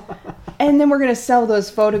pieces, and then we're going to sell those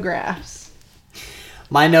photographs.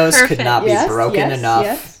 My nose could Perfect. not be Yes, broken yes, enough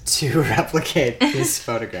yes. to replicate these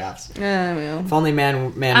photographs. Well. If only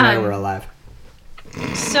Man Ray were alive.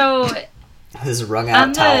 So, His wrung out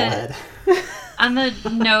On towel the- head. on the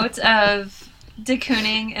note of de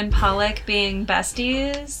Kooning and Pollock being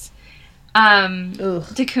besties,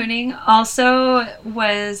 de Kooning also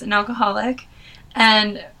was an alcoholic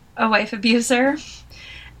and a wife abuser.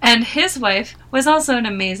 And his wife was also an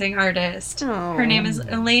amazing artist. Oh. Her name is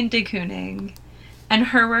Elaine de Kooning. And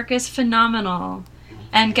her work is phenomenal.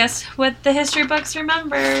 And guess what the history books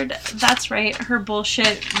remembered? That's right, her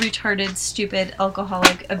bullshit, retarded, stupid,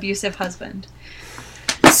 alcoholic, abusive husband.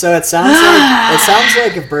 So it sounds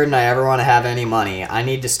like if Bird and I ever want to have any money, I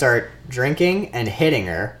need to start drinking and hitting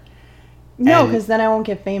her. No, And- because then I won't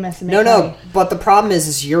get famous. And No, make no, money. but the problem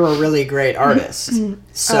is you're a really great artist.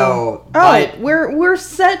 So we're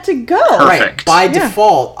set to go. Perfect. by Yeah.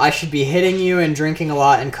 default, I should be hitting you and drinking a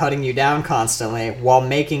lot and cutting you down constantly while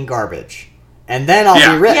making garbage. And then I'll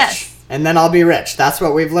Yeah. be rich. Yes. And then I'll be rich. That's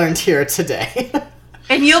what we've learned here today.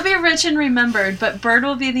 And you'll be rich and remembered, but Bird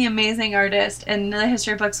will be the amazing artist, and the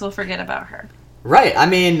history books will forget about her. Right. I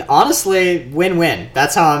mean, honestly, win-win.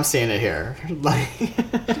 That's how I'm seeing it here. Like,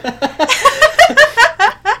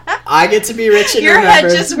 I get to be rich and Your head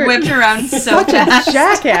remembered. just whipped around so Such a fast.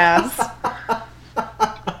 jackass.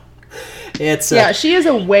 It's Yeah, she is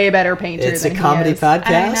a way better painter it's a than he comedy is.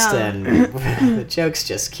 podcast, I and the jokes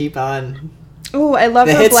just keep on. Oh, I love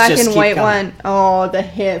The the hits black just and keep white coming. one. Oh, the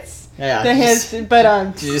hits. Yeah, The hits.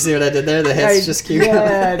 But Did you see what I did there? The hits just keep did,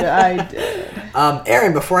 coming. I did.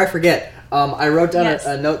 Aaron, before I forget, I wrote down Yes.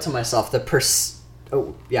 a note to myself.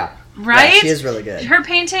 Oh, yeah. Right? Yeah, she is really good. Her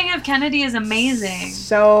painting of Kennedy is amazing.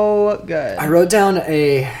 So good. I wrote down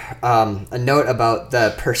a note about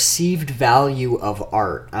the perceived value of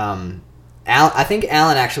art. I think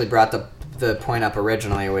Alan actually brought the point up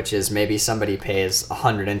originally, which is maybe somebody pays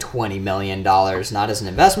 $120 million, not as an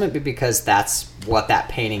investment, but because that's what that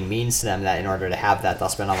painting means to them, that in order to have that, they'll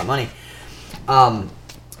spend all the money.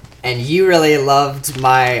 And you really loved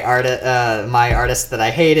my artist that I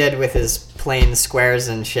hated with his plain squares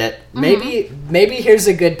and shit. Maybe here's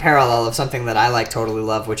a good parallel of something that I totally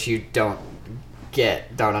love, which you don't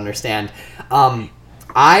understand.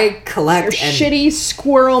 I collect Your shitty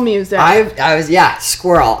squirrel music.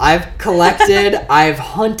 squirrel. I've collected. I've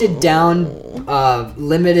hunted down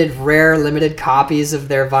limited copies of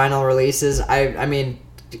their vinyl releases. I mean,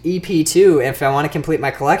 EP2. If I want to complete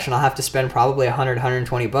my collection, I'll have to spend probably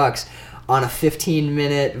 $120 on a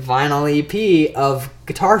 15-minute vinyl EP of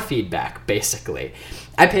guitar feedback. Basically,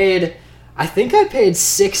 I think I paid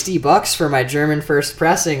 $60 for my German first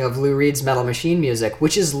pressing of Lou Reed's Metal Machine Music,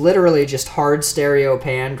 which is literally just hard stereo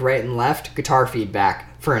panned right and left guitar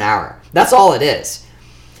feedback for an hour. That's all it is.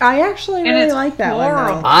 I actually really it's like that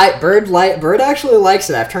horrible. one, though. Bird actually likes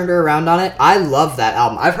it. I've turned her around on it. I love that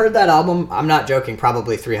album. I've heard that album, I'm not joking,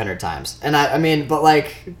 probably 300 times. And I mean, but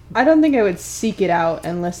I don't think I would seek it out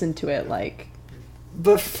and listen to it,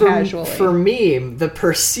 But casually. for me, the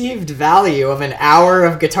perceived value of an hour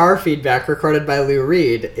of guitar feedback recorded by Lou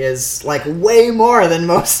Reed is way more than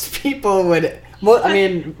most people would.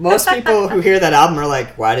 Most people who hear that album are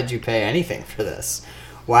like, "Why did you pay anything for this?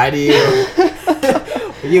 Why do you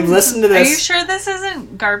you listen to Are this?" you sure this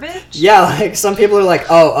isn't garbage? Yeah, some people are like,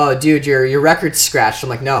 "Oh, dude, your record's scratched." I'm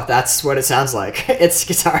like, "No, that's what it sounds like. It's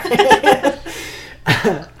guitar."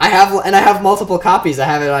 I have multiple copies. I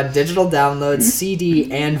have it on digital download,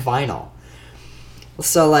 CD, and vinyl.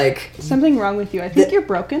 So Something wrong with you. I think you're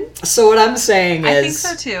broken. so what I'm saying I is,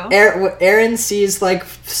 think so, too. Aaron sees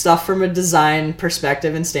stuff from a design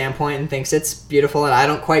perspective and standpoint and thinks it's beautiful, and I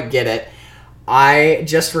don't quite get it. I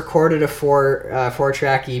just recorded a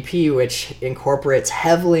four-track EP, which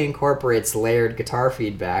heavily incorporates layered guitar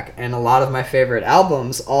feedback, and a lot of my favorite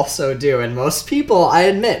albums also do. And most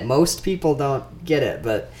people don't get it,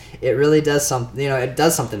 but it really does something. It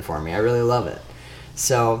does something for me. I really love it.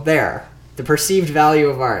 So there, the perceived value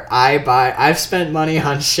of art. I've spent money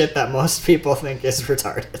on shit that most people think is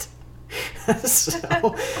retarded.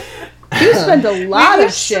 So. You spent a lot We've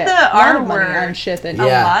of used shit. the a lot R of money word on shit that A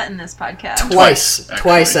Yeah. lot in this podcast. Twice,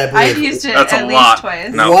 I believe. I've used it That's at a least lot.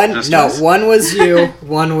 twice. No. just- One was you,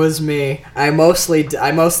 one was me. I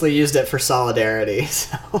mostly used it for solidarity.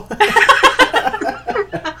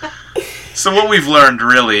 So what we've learned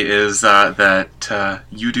really is that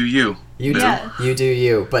you do you. You do, Yeah. you do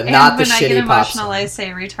you, but And not the when I get shitty pop emotional, song. I say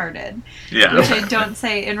retarded, Yeah. which I don't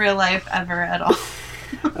say in real life ever at all.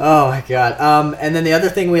 Oh my god. And then the other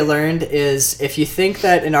thing we learned is if you think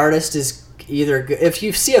that an artist is either good, if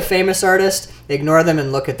you see a famous artist, ignore them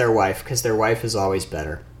and look at their wife because their wife is always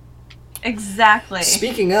better. Exactly.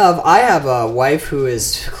 Speaking of, I have a wife who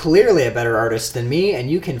is clearly a better artist than me,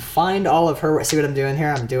 and you can find all of her. See what I'm doing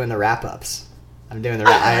here? I'm doing the wrap ups. I'm doing the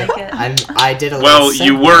wrap. I like it. I did a Well, little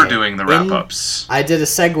you were segue doing the wrap-ups. I did a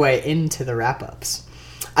segue into the wrap ups.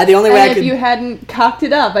 The only way And I if could you hadn't cocked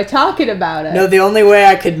it up by talking about it. no, the only way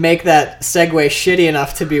I could make that segue shitty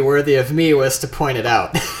enough to be worthy of me was to point it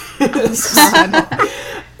out.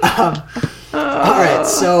 All right,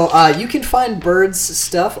 so you can find Bird's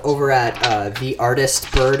stuff over at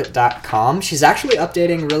theartistbird.com. She's actually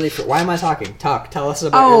updating really. Why am I talking? Tell us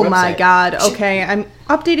about your website. Oh my god. Okay, I'm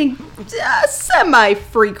updating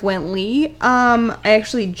semi-frequently. I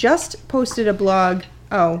actually just posted a blog.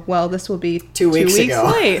 Oh, well, this will be 2 weeks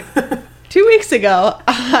ago. late. 2 weeks ago,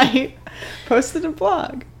 I posted a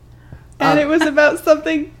blog. And it was about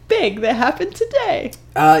something big that happened today.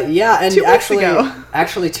 Yeah, and 2 weeks actually,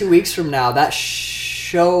 ago. 2 weeks from now, that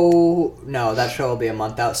show will be a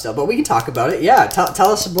month out still, but we can talk about it. Yeah,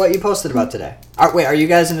 tell us what you posted about today. Wait, are you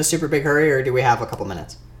guys in a super big hurry, or do we have a couple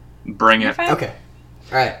minutes? Bring it. Fine. Okay.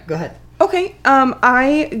 All right, go ahead. Okay,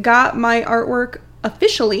 I got my artwork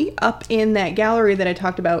officially up in that gallery that I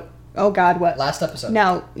talked about. Oh god, what? Last episode.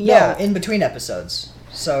 Now, yeah. No, in between episodes.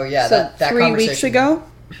 So yeah, So that 3 weeks conversation- ago?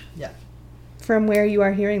 Yeah. From where you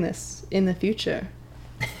are hearing this in the future.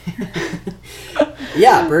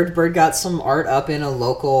 Yeah, Bird got some art up in a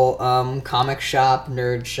local comic shop,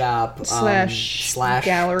 nerd shop, Slash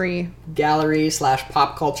gallery. gallery /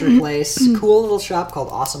 pop culture place. Cool little shop called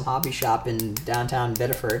Awesome Hobby Shop in downtown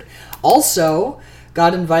Biddeford. Also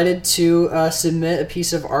got invited to submit a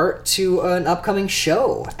piece of art to an upcoming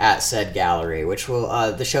show at said gallery, which will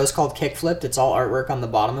the show's called Kickflipped. It's all artwork on the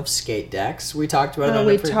bottom of skate decks. We talked about it on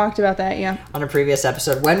We talked about that, yeah. on a previous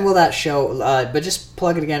episode. When will that show? But just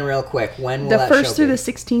plug it again real quick. When will The that show 1st through be? the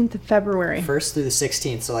 16th of February. 1st through the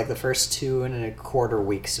 16th, so like the first 2.25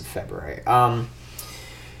 weeks of February.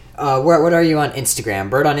 What are you on Instagram?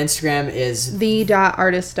 Bird on Instagram is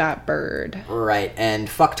The.artist.bird. right, and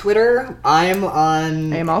fuck Twitter. I'm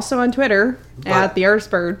on I am also on Twitter at the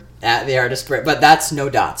Artist Bird. at the artist Bird, but that's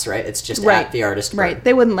no dots, right? It's just at the artist Bird. Right,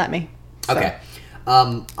 they wouldn't let me. So. Okay.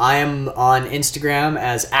 I am on Instagram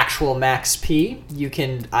as actual Max P.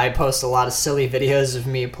 I post a lot of silly videos of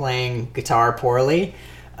me playing guitar poorly,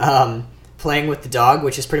 playing with the dog,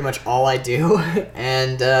 which is pretty much all I do,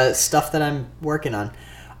 and stuff that I'm working on.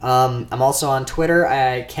 I'm also on Twitter.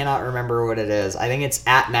 I cannot remember what it is. I think it's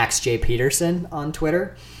at Max J. Peterson on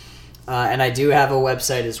Twitter. And I do have a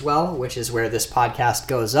website as well, which is where this podcast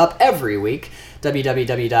goes up every week,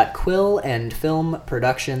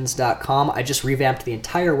 www.quillandfilmproductions.com. I just revamped the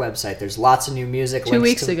entire website. There's lots of new music. 2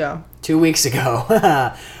 weeks ago. 2 weeks ago.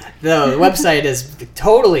 The website is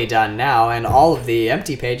totally done now, and all of the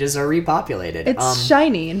empty pages are repopulated. It's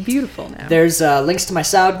shiny and beautiful now. There's links to my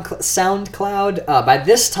SoundCloud. By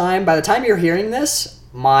the time you're hearing this,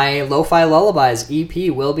 my Lo-Fi Lullabies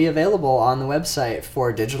EP will be available on the website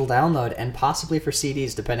for digital download and possibly for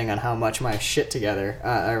CDs, depending on how much my shit together,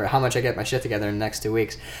 or how much I get my shit together in the next 2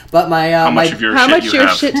 weeks. But my How much of your shit you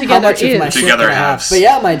have? shit how together much of my is? shit Together that I have. halves. But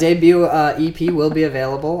yeah, my debut EP will be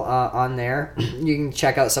available on there. You can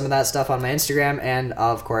check out some of that stuff on my Instagram and,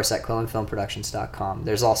 of course, at quillandfilmproductions.com.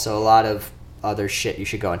 There's also a lot of other shit you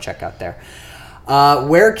should go and check out there.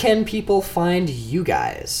 Where can people find you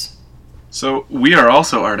guys? So we are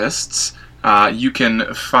also artists. You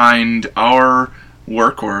can find our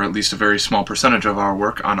work, or at least a very small percentage of our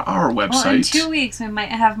work, on our website. Well, in 2 weeks, we might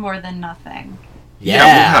have more than nothing. Yeah,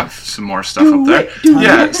 we'll have some more stuff up there.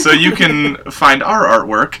 Yeah, so you can find our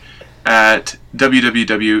artwork at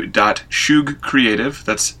www.shug.creative.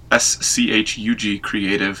 That's SCHUG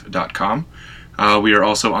creative.com. We are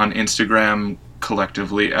also on Instagram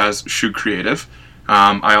collectively as Shug Creative.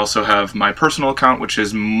 I also have my personal account, which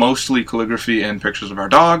is mostly calligraphy and pictures of our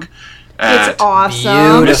dog. It's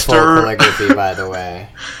awesome. Beautiful Mr. calligraphy, by the way.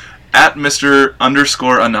 At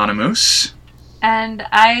Mr_Anonymous. And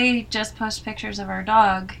I just post pictures of our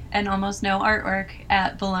dog and almost no artwork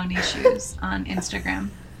at Baloney Shoes on Instagram.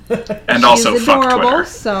 And also She's fuck adorable, Twitter.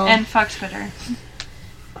 so And fuck Twitter.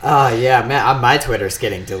 Yeah, man, my Twitter's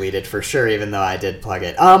getting deleted for sure, even though I did plug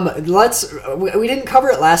it. We didn't cover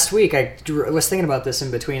it last week. I was thinking about this in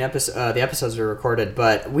between the episodes we recorded,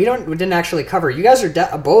 but we didn't actually cover. You guys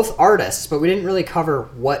are both artists, but we didn't really cover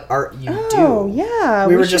what art you do. Oh, yeah.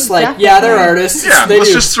 We were just should like, definitely- yeah, they're artists. Yeah, They let's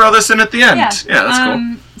do. just throw this in at the end. Yeah, that's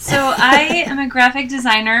cool. So I am a graphic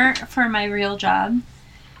designer for my real job.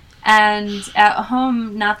 And at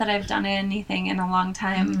home, not that I've done anything in a long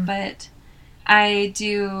time, but I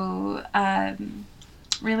do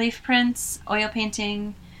relief prints, oil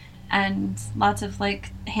painting, and lots of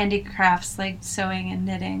like handicrafts like sewing and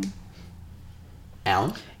knitting.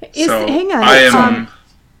 Alan? Hang on. I am.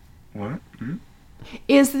 What? Hmm?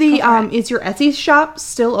 Is your Etsy shop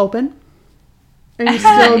still open? Are you It's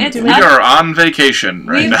still We doing? are on vacation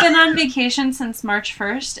right We've now. been on vacation since March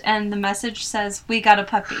 1st, and the message says, "We got a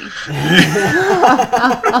puppy."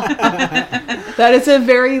 That is a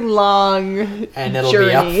very long And it'll journey.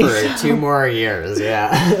 be up for 2 more years,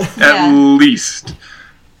 yeah. At least.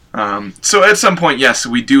 So at some point, yes,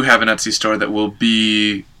 we do have an Etsy store that will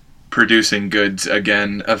be producing goods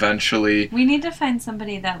again eventually. We need to find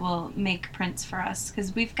somebody that will make prints for us,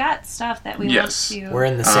 because we've got stuff that we Yes. want to... We're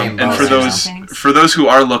in the same boat. And for right those now. for those who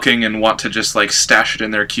are looking and want to just like stash it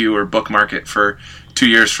in their queue or bookmark it for 2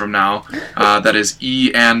 years from now, that is E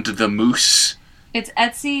and the Moose. It's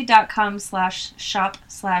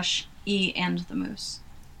etsy.com/shop/e&the-moose.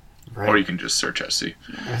 Or you can just search Etsy.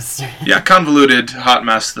 Right. Yeah, convoluted, hot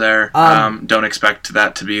mess there. Um, Don't expect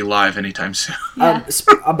that to be live anytime soon. Yeah.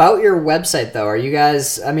 About your website, though, are you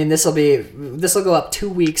guys? I mean, this will go up 2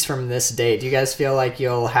 weeks from this date. Do you guys feel like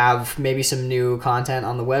you'll have maybe some new content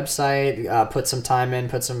on the website? Put some time in,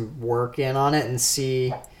 put some work in on it, and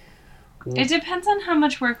see. It depends on how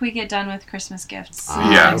much work we get done with Christmas gifts.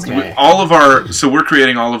 Yeah, okay. we're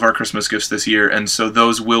creating all of our Christmas gifts this year, and so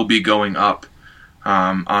those will be going up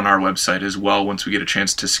on our website as well once we get a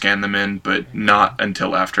chance to scan them in, but not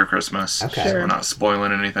until after Christmas. Okay. So Sure. we're not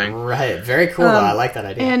spoiling anything. Right, very cool. Though. I like that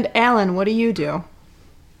idea. And Alan, what do you do?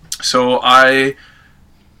 So I,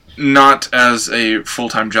 not as a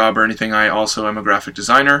full-time job or anything, I also am a graphic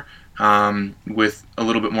designer with a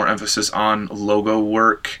little bit more emphasis on logo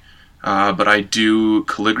work. But I do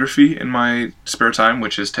calligraphy in my spare time,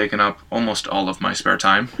 which has taken up almost all of my spare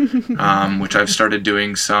time, which I've started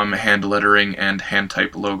doing some hand lettering and hand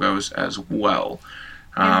type logos as well.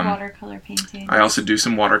 And watercolor painting. I also do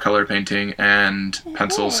some watercolor painting and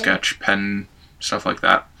pencil, sketch, pen, stuff like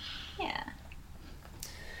that. Yeah.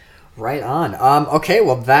 Right on. Okay,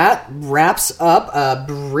 well, that wraps up a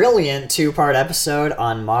brilliant 2-part episode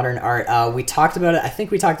on modern art. We talked about it, I think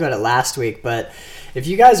we talked about it last week, but if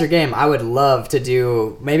you guys are game, I would love to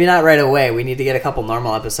do, maybe not right away, we need to get a couple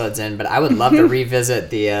normal episodes in, but I would love to revisit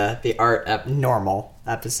the art, normal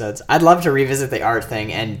episodes. I'd love to revisit the art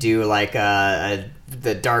thing and do like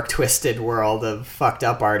the dark twisted world of fucked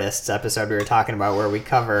up artists episode we were talking about, where we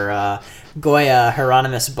cover Goya,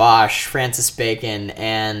 Hieronymus Bosch, Francis Bacon,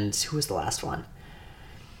 and who was the last one?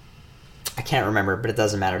 I can't remember, but it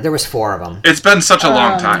doesn't matter. There was 4 of them. It's been such a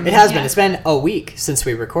long time. It has been. Yeah. It's been a week since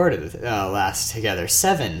we recorded last together.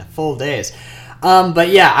 7 full days. But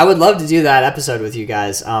yeah, I would love to do that episode with you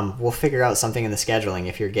guys. We'll figure out something in the scheduling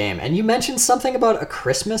if you're game. And you mentioned something about a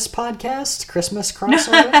Christmas podcast? Christmas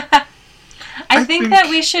crossover? I think that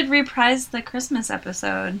we should reprise the Christmas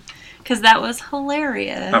episode, because that was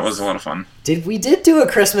hilarious. That was a lot of fun. We did do a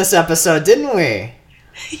Christmas episode, didn't we?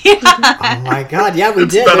 Yeah. Oh my god, yeah, we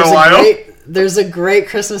did. been a while. There's a great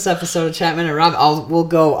Christmas episode of Chapman and Rob. I'll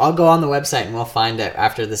go on the website and we'll find it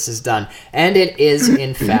after this is done. And it is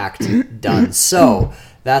in fact done. So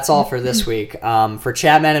that's all for this week. For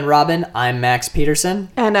Chapman and Robin, I'm Max Peterson.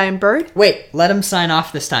 And I'm Bird. Wait, let him sign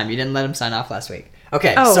off this time. You didn't let him sign off last week.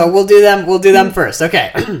 Okay, Oh. so we'll do them first.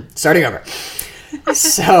 Okay, starting over.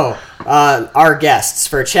 So, our guests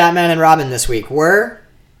for Chapman and Robin this week were...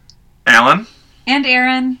 Alan? And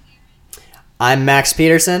Aaron. I'm Max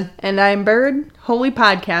Peterson. And I'm Bird. Holy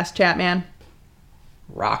podcast, chat man.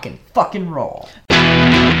 Rock and fucking roll.